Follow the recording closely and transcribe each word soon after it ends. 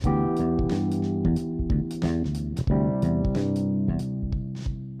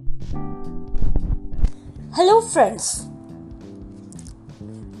Hello friends,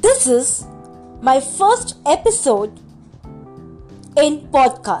 this is my first episode in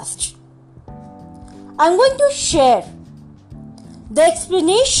podcast. I'm going to share the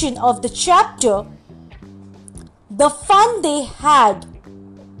explanation of the chapter The Fun They Had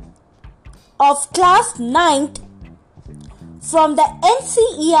of class 9th from the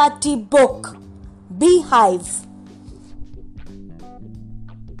NCERT book BEEHIVE.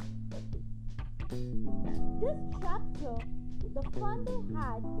 This chapter, The Fun They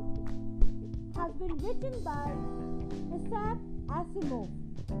Had, has been written by Isaac Asimov.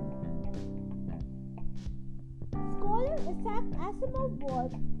 Scholar Isaac Asimov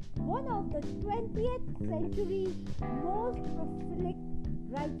was one of the 20th century's most prolific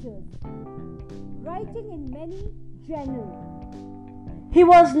writers, writing in many genres. He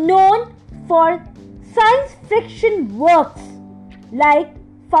was known for science fiction works like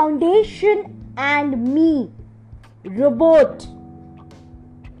Foundation and Me, Robot.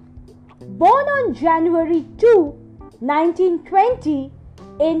 Born on January 2, 1920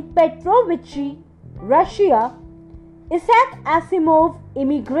 in Petrovich, Russia, Isaac Asimov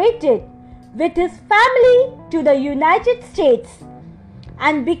immigrated with his family to the United States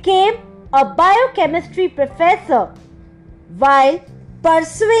and became a biochemistry professor while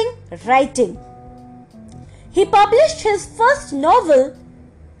pursuing writing. He published his first novel,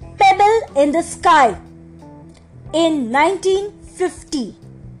 Pebble in the Sky, in 1950.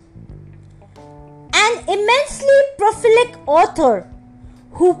 An immensely prolific author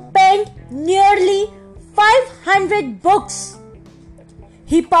who penned nearly 500 books.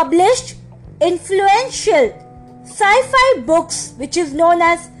 He published influential sci-fi books, which is known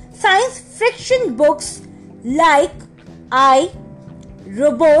as science fiction books like I,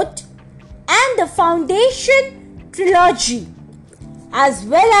 Robot and the Foundation trilogy, as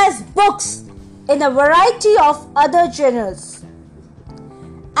well as books in a variety of other genres.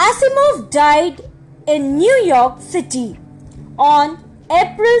 Asimov died in New York City on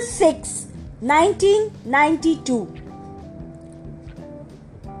April 6, 1992.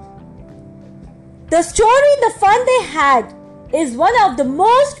 The story The Fun They Had is one of the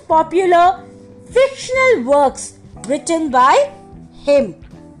most popular fictional works written by him.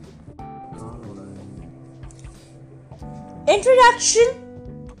 Introduction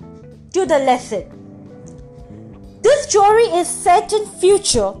to the lesson. This story is set in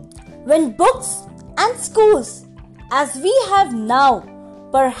future when books and schools as we have now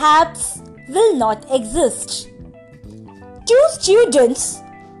perhaps will not exist. Two students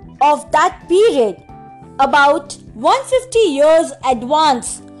of that period, about 150 years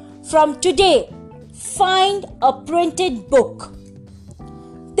advance from today, find a printed book.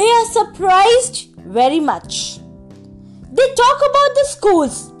 They are surprised very much. They talk about the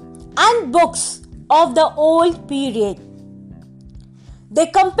schools and books of the old period. They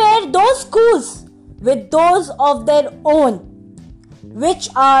compare those schools with those of their own, which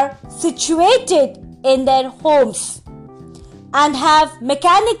are situated in their homes and have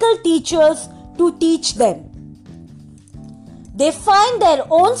mechanical teachers to teach them. They find their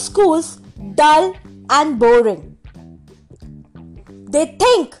own schools dull and boring. They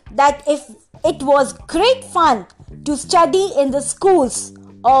think that if it was great fun to study in the schools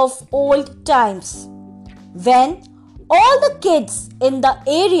of old times, when all the kids in the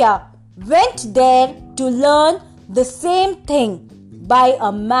area went there to learn the same thing by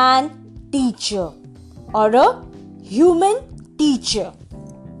a man teacher or a human teacher.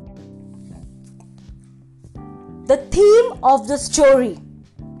 The theme of the story.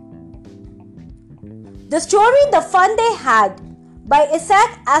 The story The Fun They Had by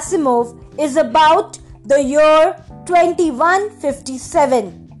Isaac Asimov is about the year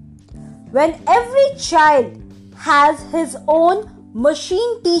 2157, when every child has his own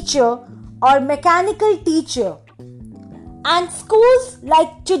machine teacher or mechanical teacher, and schools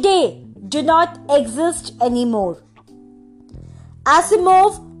like today do not exist anymore.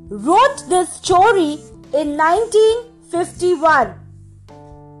 Asimov wrote this story in 1951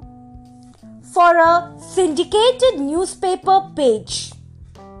 for a syndicated newspaper page.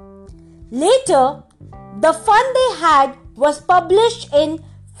 Later, The Fun They Had was published in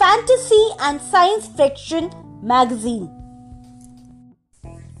Fantasy and Science Fiction magazine.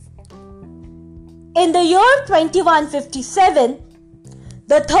 In the year 2157,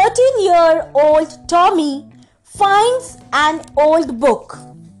 the 13-year-old Tommy finds an old book.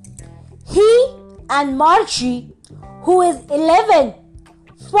 He and Margie, who is 11,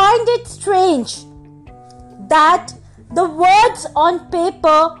 find it strange that the words on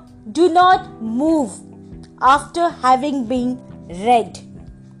paper do not move after having been read.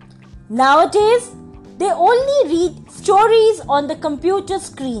 Nowadays, they only read stories on the computer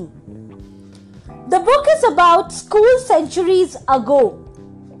screen. The book is about school centuries ago.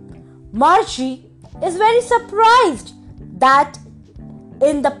 Margie is very surprised that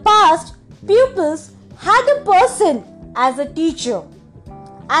in the past pupils had a person as a teacher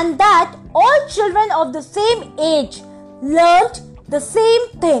and that all children of the same age learnt the same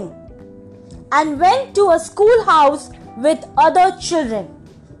thing and went to a schoolhouse with other children.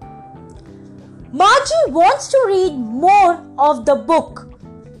 Margie wants to read more of the book,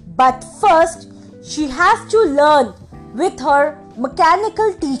 but first she has to learn with her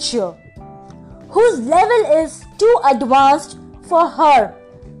mechanical teacher, whose level is too advanced for her,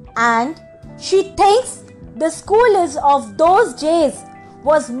 and she thinks the school is of those days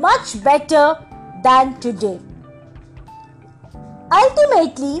was much better than today.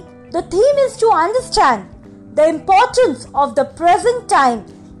 Ultimately, the theme is to understand the importance of the present time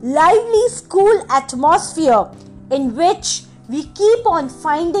lively school atmosphere in which we keep on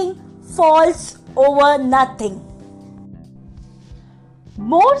finding faults over nothing.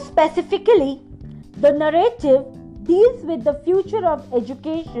 More specifically, the narrative deals with the future of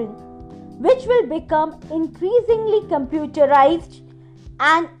education, which will become increasingly computerized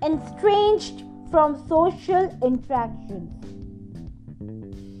and estranged from social interactions.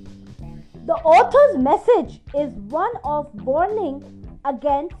 The author's message is one of warning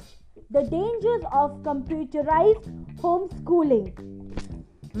against the dangers of computerized homeschooling,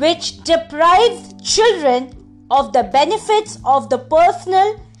 which deprives children of the benefits of the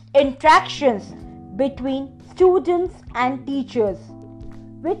personal interactions between students and teachers,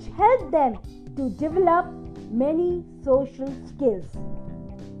 which help them to develop many social skills.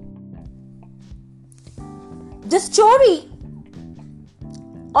 The story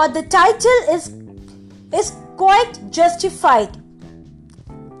or the title is quite justified.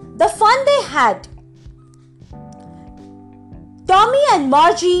 The fun they had. Tommy and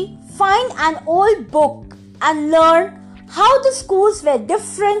Margie find an old book and learn how the schools were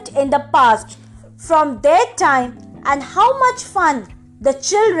different in the past from their time and how much fun the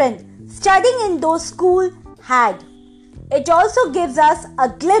children studying in those schools had. It also gives us a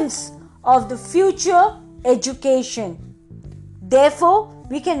glimpse of the future education. Therefore,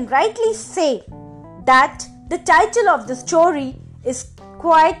 we can rightly say that the title of the story is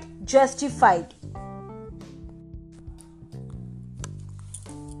quite justified.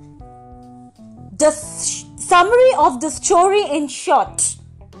 The summary of the story in short.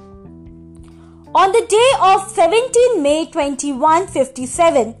 On the day of 17 May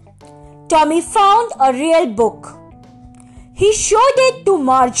 2157, Tommy found a real book. He showed it to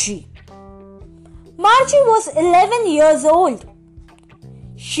Margie. Margie was 11 years old.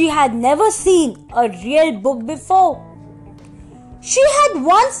 She had never seen a real book before. She had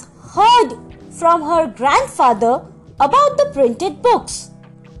once heard from her grandfather about the printed books.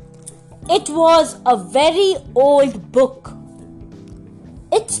 It was a very old book.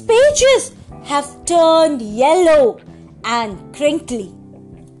 Its pages have turned yellow and crinkly.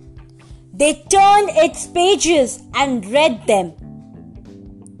 They turned its pages and read them.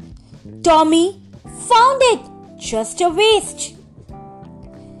 Tommy found it just a waste.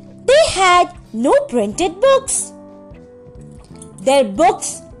 They had no printed books. Their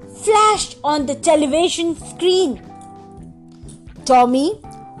books flashed on the television screen. Tommy,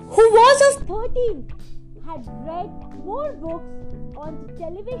 who was of 13, had read more books on the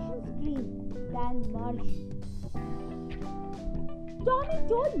television screen than Margie. Tommy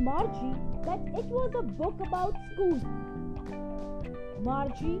told Margie that it was a book about school.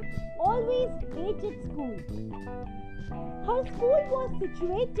 Margie always hated school. Her school was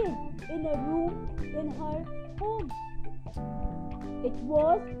situated in a room in her home. It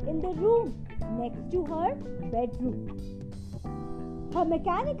was in the room next to her bedroom. Her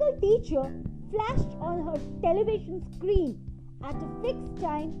mechanical teacher flashed on her television screen at a fixed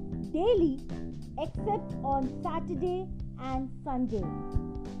time daily except on Saturday and Sunday.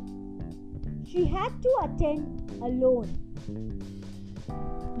 She had to attend alone.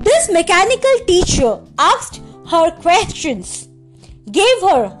 This mechanical teacher asked her questions, gave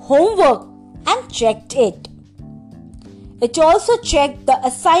her homework and checked it. It also checked the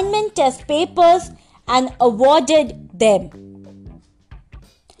assignment test papers and awarded them.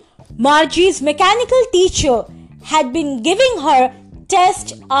 Margie's mechanical teacher had been giving her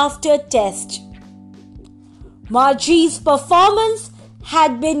test after test. Margie's performance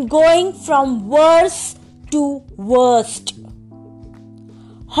had been going from worse to worst.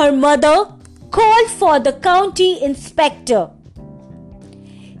 Her mother called for the county inspector.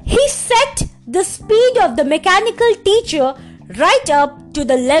 He set the speed of the mechanical teacher right up to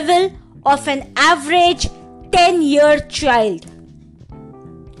the level of an average 10-year child.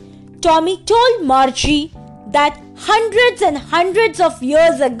 Tommy told Margie that hundreds and hundreds of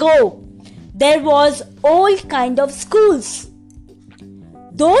years ago, there was all kind of schools.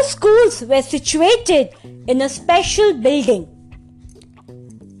 Those schools were situated in a special building.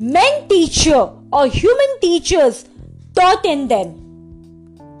 Men teacher or human teachers taught in them.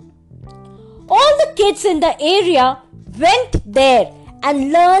 All the kids in the area went there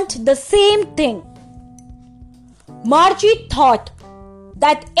and learnt the same thing. Margie thought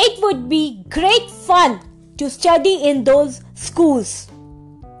that it would be great fun to study in those schools.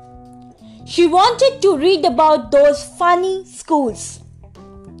 She wanted to read about those funny schools.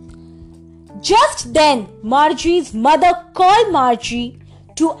 Just then, Margie's mother called Margie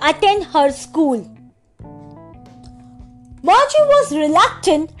to attend her school. Margie was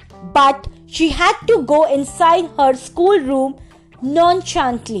reluctant, but she had to go inside her schoolroom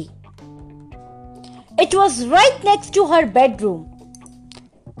nonchalantly. It was right next to her bedroom.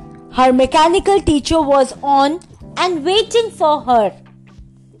 Her mechanical teacher was on and waiting for her.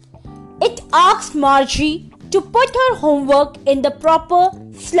 It asked Margie to put her homework in the proper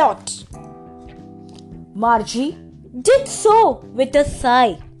slot. Margie did so with a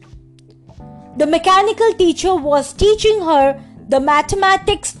sigh. The mechanical teacher was teaching her the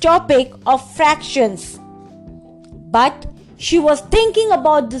mathematics topic of fractions. But she was thinking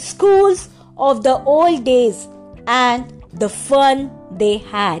about the schools of the old days and the fun they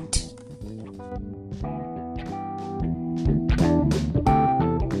had.